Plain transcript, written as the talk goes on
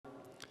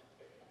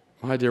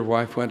My dear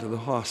wife went to the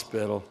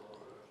hospital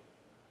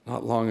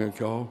not long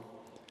ago.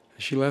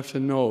 She left a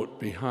note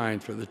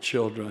behind for the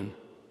children.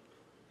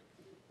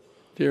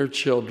 Dear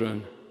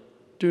children,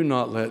 do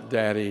not let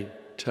Daddy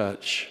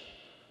touch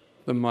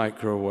the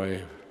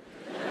microwave.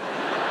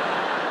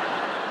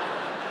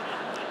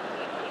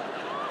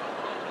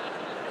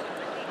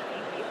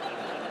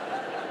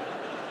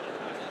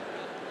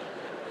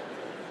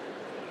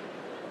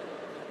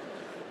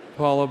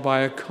 Followed by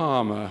a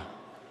comma,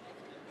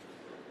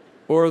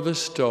 or the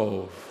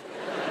stove,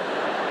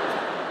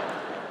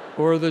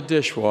 or the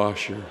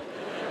dishwasher,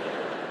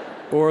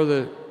 or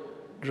the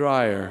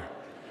dryer.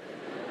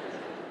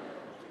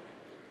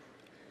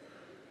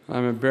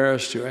 I'm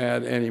embarrassed to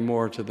add any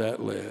more to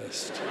that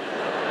list.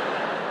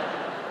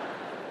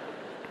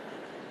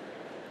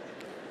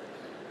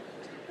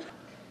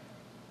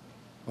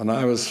 When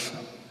I was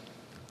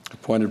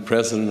appointed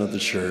president of the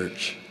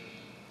church,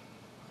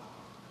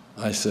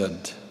 I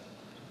said,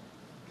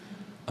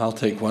 I'll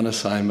take one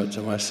assignment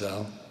to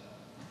myself.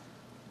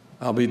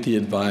 I'll be the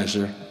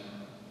advisor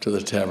to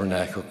the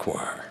Tabernacle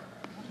Choir.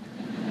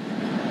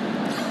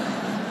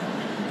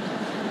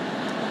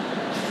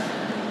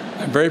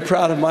 I'm very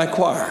proud of my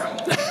choir.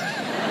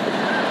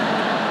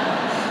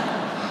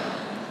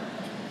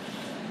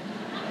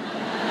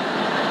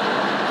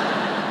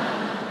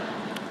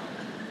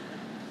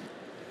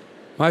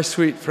 My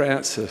sweet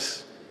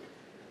Frances,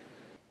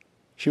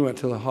 she went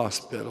to the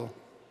hospital.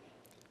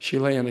 She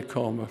lay in a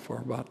coma for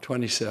about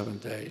 27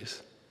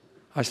 days.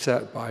 I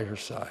sat by her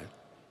side.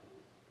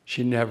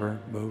 She never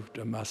moved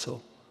a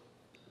muscle.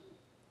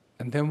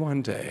 And then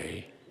one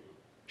day,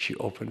 she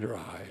opened her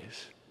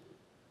eyes.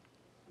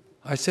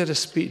 I set a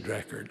speed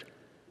record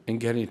in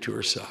getting to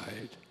her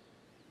side.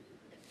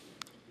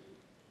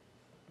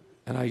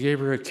 And I gave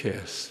her a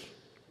kiss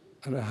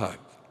and a hug.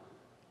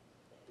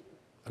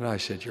 And I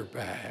said, "You're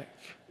back.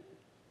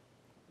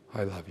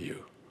 I love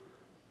you."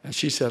 And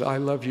she said, "I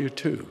love you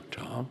too,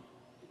 Tom.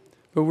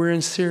 But we're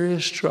in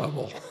serious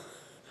trouble."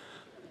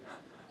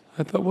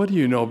 I thought, "What do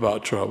you know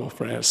about trouble,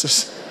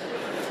 Frances?"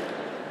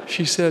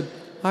 She said,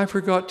 "I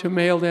forgot to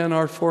mail in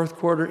our fourth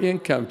quarter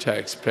income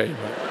tax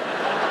payment."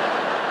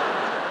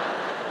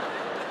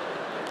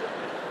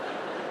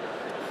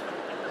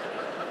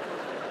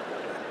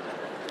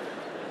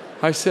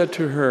 I said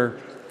to her,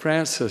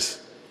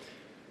 "Frances,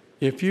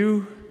 if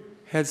you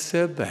had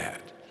said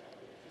that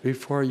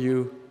before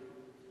you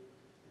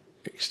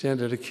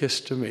extended a kiss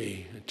to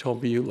me and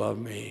told me you love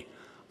me,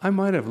 I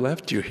might have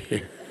left you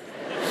here."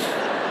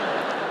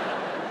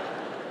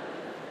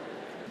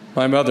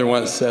 My mother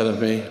once said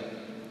of me,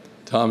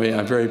 "Tommy,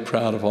 I'm very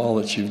proud of all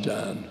that you've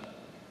done,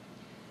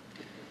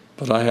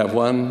 but I have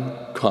one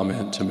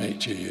comment to make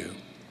to you.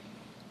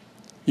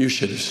 You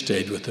should have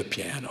stayed with the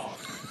piano."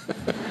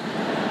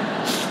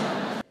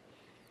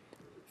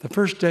 The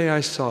first day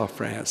I saw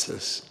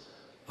Frances,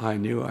 I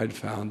knew I'd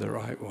found the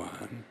right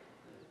one.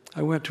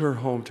 I went to her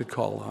home to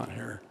call on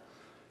her.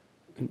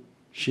 And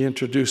she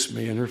introduced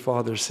me, and her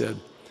father said,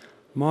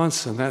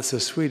 "Monson, that's a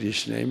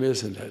Swedish name,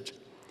 isn't it?"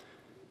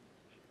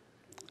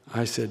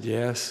 I said,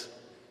 "Yes."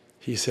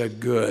 He said,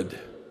 "Good."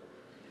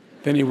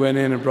 Then he went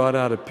in and brought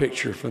out a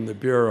picture from the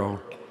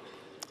bureau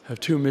of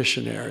two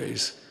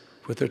missionaries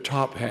with their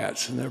top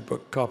hats and their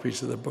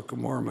copies of the Book of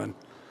Mormon.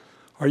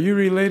 "Are you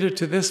related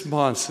to this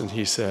Monson?"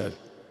 he said.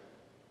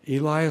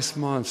 "Elias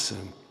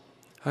Monson."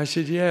 I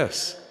said,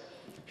 "Yes.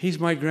 He's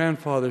my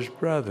grandfather's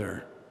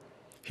brother.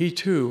 He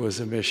too was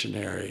a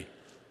missionary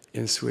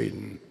in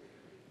Sweden."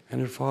 And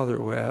her father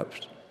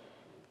wept.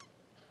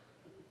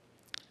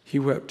 He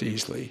wept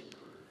easily.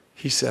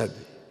 He said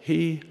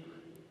he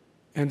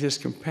and his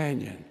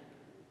companion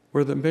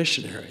were the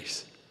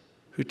missionaries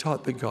who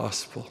taught the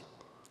gospel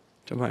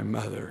to my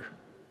mother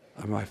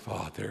and my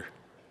father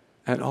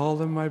and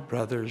all of my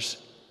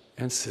brothers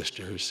and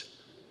sisters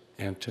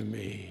and to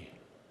me.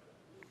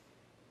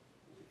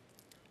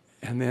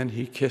 And then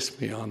he kissed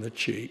me on the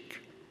cheek.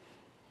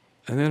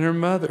 And then her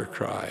mother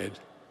cried,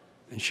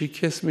 and she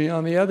kissed me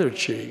on the other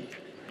cheek.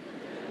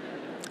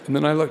 And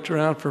then I looked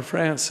around for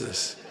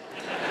Frances.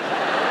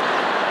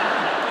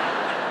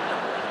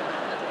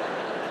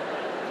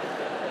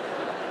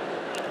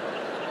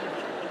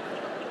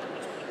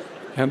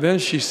 And then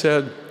she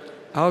said,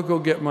 "I'll go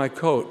get my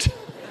coat."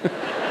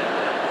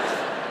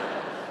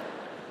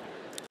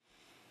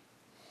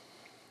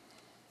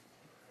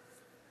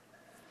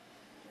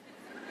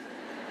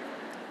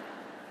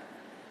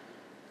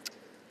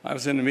 I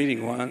was in a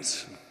meeting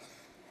once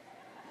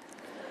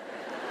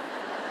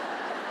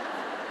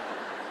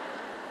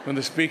when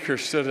the speaker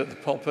stood at the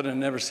pulpit and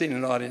never seen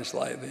an audience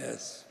like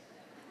this.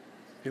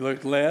 He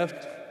looked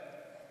left,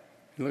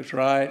 he looked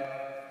right,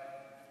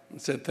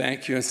 and said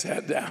thank you and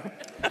sat down.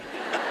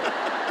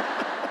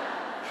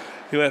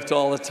 He left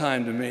all the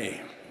time to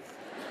me.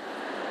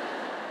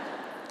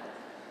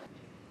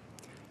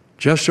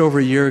 Just over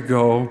a year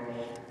ago,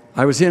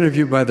 I was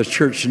interviewed by the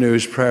Church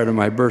News prior to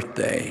my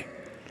birthday.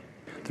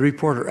 The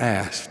reporter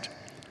asked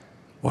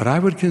what I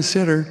would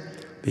consider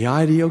the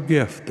ideal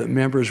gift that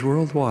members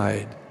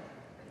worldwide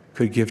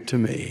could give to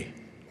me.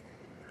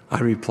 I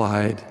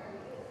replied,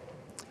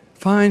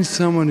 Find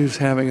someone who's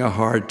having a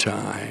hard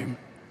time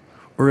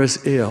or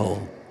is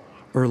ill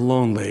or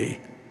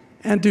lonely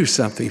and do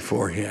something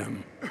for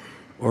him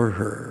or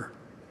her.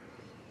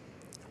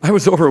 I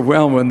was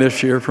overwhelmed when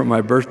this year for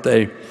my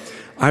birthday,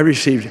 I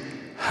received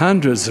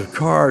hundreds of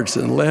cards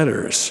and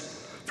letters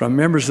from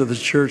members of the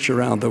church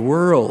around the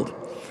world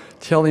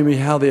telling me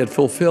how they had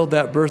fulfilled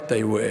that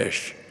birthday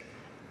wish.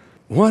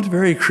 One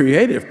very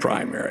creative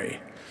primary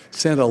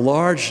sent a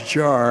large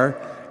jar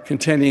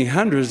containing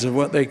hundreds of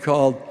what they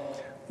called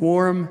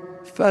warm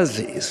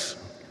fuzzies.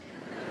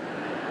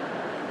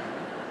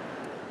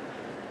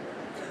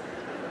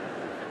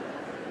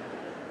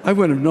 I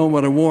wouldn't have known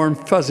what a warm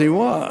fuzzy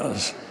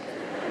was.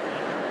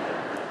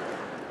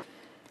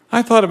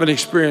 I thought of an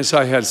experience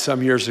I had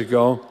some years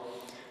ago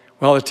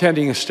while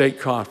attending a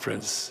stake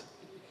conference.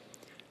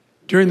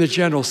 During the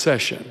general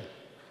session,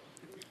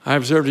 I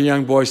observed a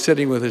young boy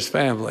sitting with his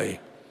family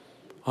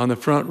on the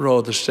front row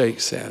of the stake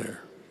center.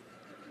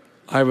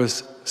 I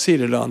was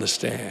seated on the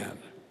stand.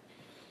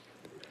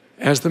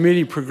 As the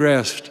meeting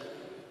progressed,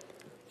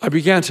 I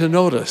began to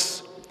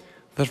notice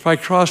that if I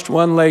crossed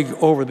one leg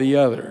over the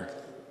other,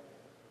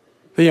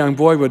 the young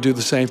boy would do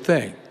the same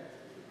thing.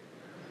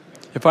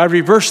 If I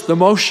reversed the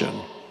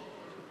motion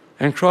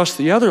and crossed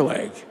the other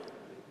leg,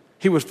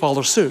 he would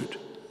follow suit.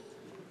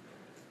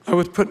 I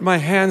would put my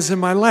hands in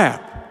my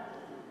lap,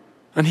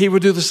 and he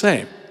would do the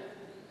same.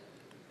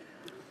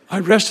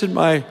 I rested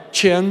my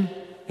chin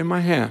in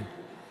my hand,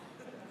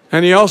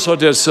 and he also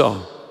did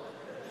so.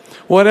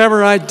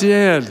 Whatever I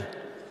did,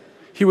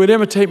 he would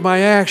imitate my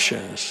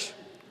actions.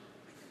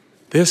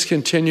 This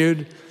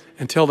continued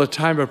until the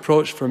time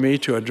approached for me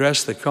to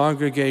address the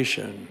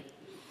congregation.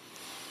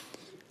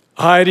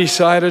 I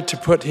decided to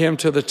put him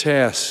to the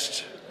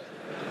test.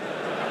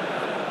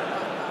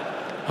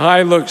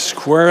 I looked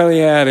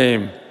squarely at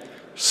him,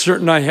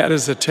 certain I had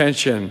his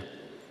attention,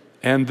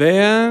 and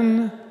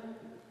then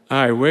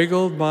I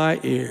wiggled my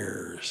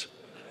ears.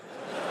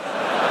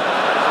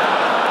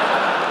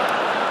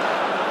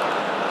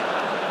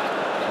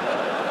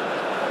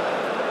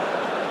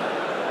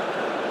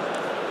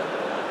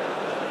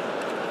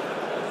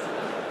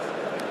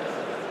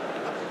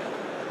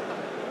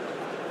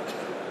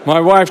 My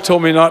wife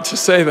told me not to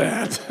say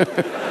that.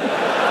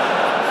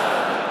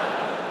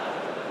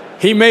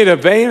 He made a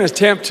vain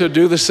attempt to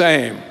do the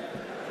same,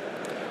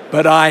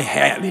 but I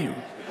had him.